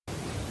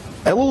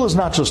Elul is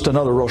not just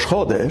another Rosh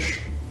Chodesh.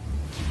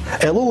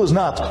 Elul is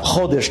not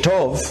Chodesh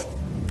Tov.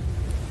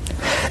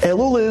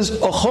 Elul is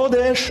a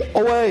Chodesh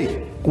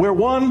away. We're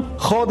one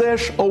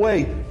Chodesh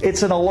away.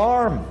 It's an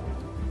alarm.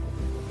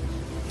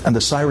 And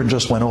the siren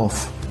just went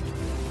off.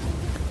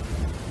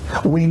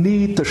 We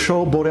need to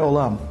show Borei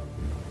Olam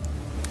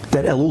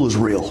that Elul is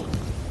real.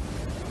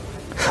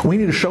 We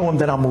need to show him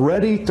that I'm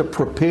ready to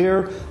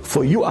prepare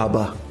for you,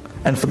 Abba,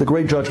 and for the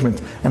great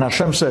judgment. And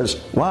Hashem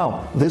says,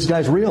 wow, this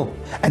guy's real.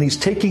 And he's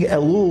taking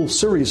Elul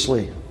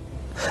seriously.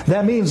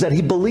 That means that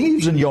he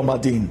believes in Yom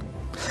Adin.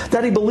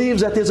 That he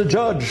believes that there's a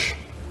judge,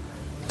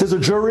 there's a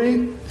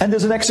jury, and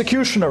there's an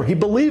executioner. He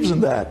believes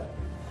in that.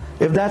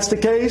 If that's the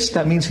case,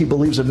 that means he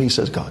believes in me,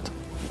 says God.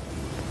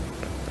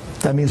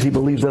 That means he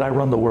believes that I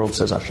run the world,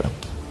 says Hashem.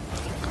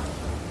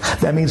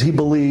 That means he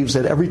believes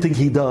that everything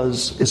he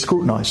does is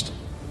scrutinized.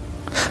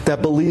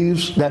 That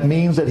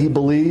means that he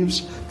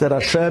believes that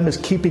Hashem is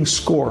keeping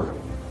score.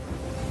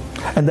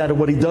 And that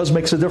what he does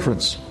makes a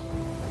difference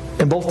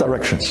in both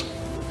directions.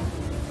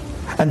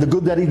 And the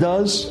good that he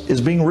does is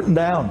being written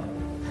down.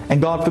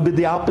 And God forbid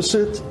the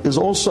opposite is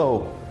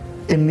also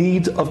in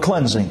need of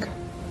cleansing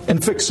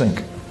and fixing.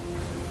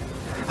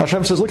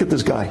 Hashem says, look at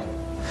this guy.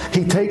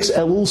 He takes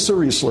Elul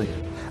seriously.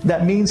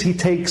 That means he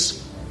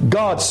takes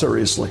God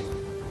seriously.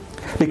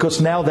 Because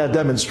now that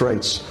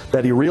demonstrates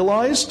that he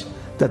realized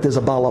that there's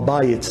a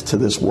balabayit to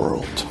this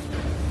world.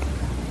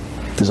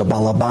 There's a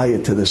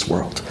balabayit to this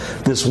world.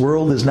 This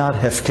world is not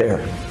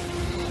hefker.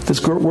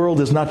 This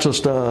world is not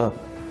just a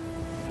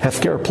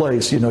hefker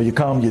place. You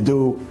come, you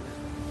do.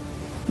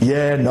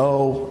 Yeah,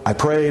 no, I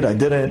prayed, I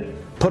didn't.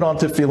 Put on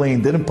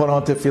tefillin, didn't put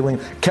on tefillin.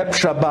 Kept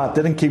Shabbat,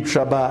 didn't keep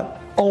Shabbat.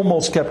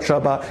 Almost kept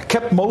Shabbat.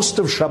 Kept most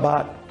of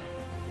Shabbat.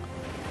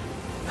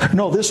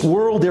 No, this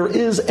world, there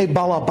is a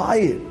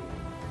balabayit.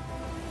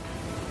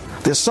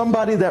 There's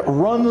somebody that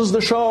runs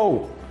the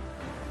show.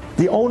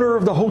 The owner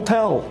of the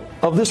hotel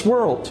of this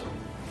world.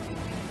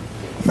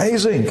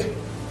 Amazing.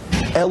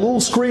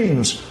 Elul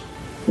screams,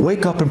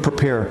 wake up and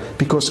prepare.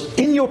 Because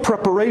in your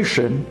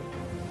preparation,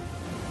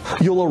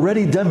 you'll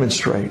already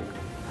demonstrate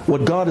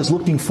what God is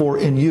looking for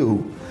in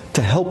you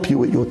to help you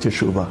with your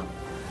teshuvah.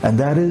 And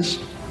that is,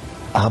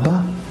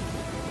 Abba,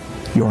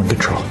 you're in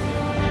control.